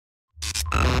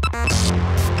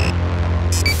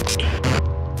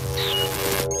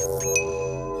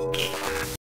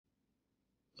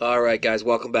Alright guys,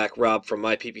 welcome back. Rob from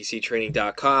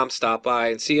myppctraining.com. Stop by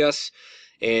and see us.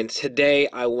 And today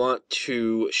I want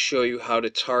to show you how to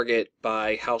target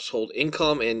by household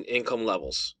income and income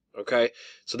levels. Okay,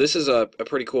 so this is a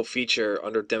pretty cool feature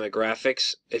under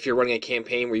demographics. If you're running a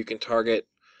campaign where you can target,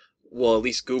 well, at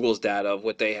least Google's data of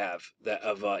what they have that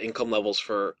of income levels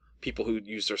for people who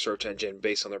use their search engine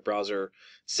based on their browser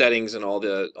settings and all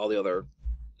the other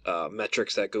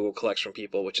metrics that Google collects from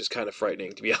people, which is kind of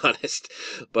frightening to be honest.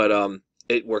 But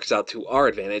it works out to our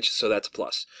advantage, so that's a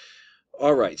plus.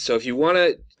 All right, so if you want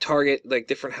to target like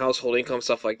different household income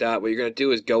stuff like that, what you're going to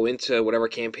do is go into whatever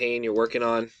campaign you're working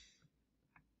on.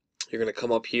 You're going to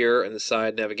come up here in the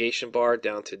side navigation bar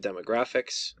down to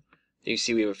demographics. You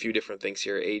see we have a few different things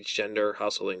here: age, gender,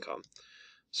 household income.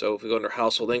 So if we go under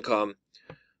household income,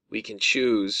 we can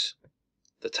choose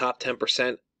the top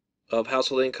 10% of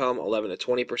household income, 11 to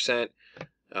 20%,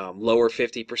 lower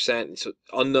 50%. So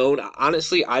unknown,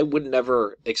 honestly, I would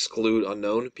never exclude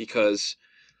unknown because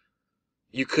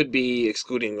you could be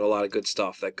excluding a lot of good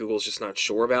stuff that Google's just not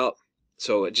sure about.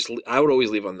 So I would always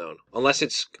leave unknown unless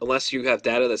you have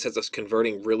data that says it's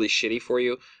converting really shitty for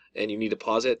you and you need to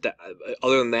pause it.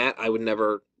 Other than that, I would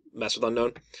never mess with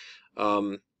unknown.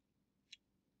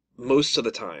 Most of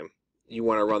the time, you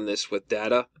want to run this with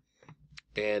data,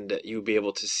 and you'll be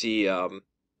able to see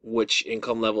which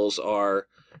income levels are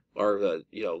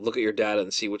look at your data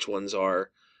and see which ones are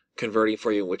converting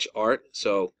for you and which aren't.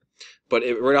 So, but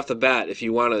right off the bat, if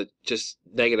you want to just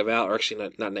negative out, or actually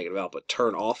not negative out, but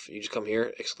turn off, you just come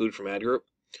here, exclude from ad group.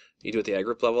 You do it at the ad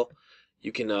group level.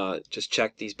 You can just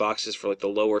check these boxes for like the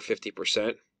lower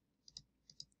 50%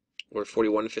 or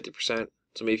 41 to 50%.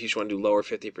 So maybe if you just want to do lower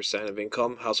 50% of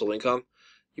income, household income,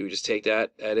 you would just take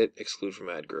that, edit, exclude from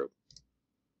ad group.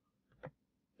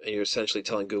 And you're essentially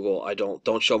telling Google,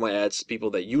 don't show my ads to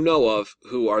people that you know of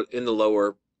who are in the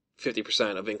lower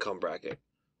 50% of income bracket.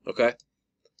 Okay?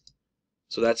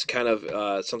 So that's kind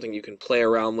of something you can play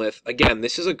around with. Again,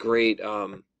 this is a great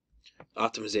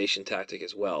optimization tactic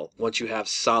as well. Once you have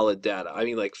solid data, I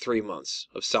mean like 3 months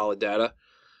of solid data,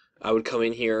 I would come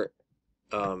in here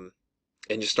and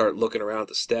just start looking around at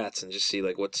the stats and just see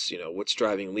like what's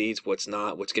driving leads, what's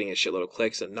not, what's getting a shitload of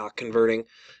clicks and not converting,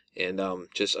 and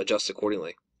just adjust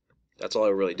accordingly. That's all I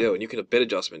really do. And you can have bid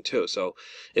adjustment too. So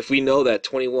if we know that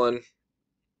 21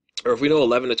 or if we know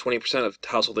 11 to 20% of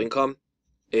household income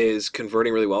is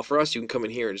converting really well for us, you can come in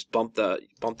here and just bump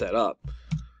that up,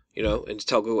 and just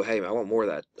tell Google, hey, I want more of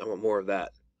that. I want more of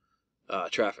that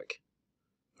traffic.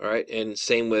 All right, and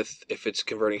same with if it's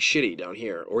converting shitty down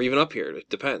here or even up here. It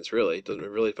depends, really. It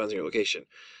really depends on your location.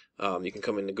 You can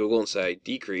come into Google and say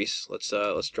decrease. Let's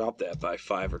drop that by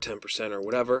 5 or 10% or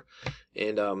whatever,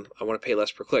 and I want to pay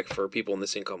less per click for people in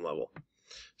this income level.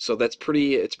 So it's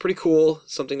pretty cool.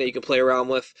 Something that you can play around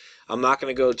with. I'm not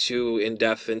going to go too in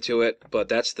depth into it, but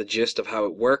that's the gist of how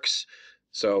it works.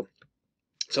 So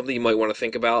something you might want to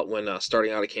think about when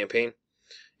starting out a campaign,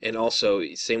 and also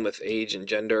same with age and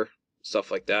gender.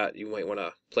 Stuff like that you might want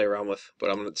to play around with,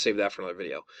 but I'm going to save that for another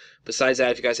video. Besides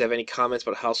that, if you guys have any comments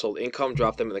about household income,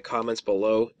 drop them in the comments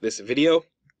below this video.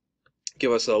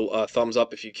 Give us a thumbs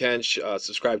up if you can.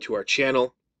 Subscribe to our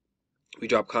channel. We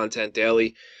drop content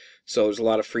daily, so there's a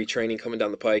lot of free training coming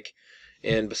down the pike.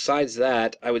 And besides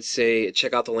that, I would say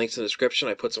check out the links in the description.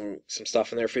 I put some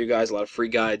stuff in there for you guys, a lot of free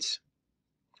guides,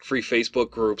 free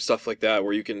Facebook groups, stuff like that,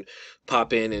 where you can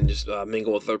pop in and just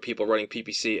mingle with other people running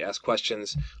PPC, ask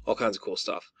questions, all kinds of cool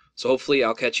stuff. So hopefully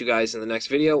I'll catch you guys in the next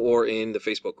video or in the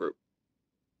Facebook group.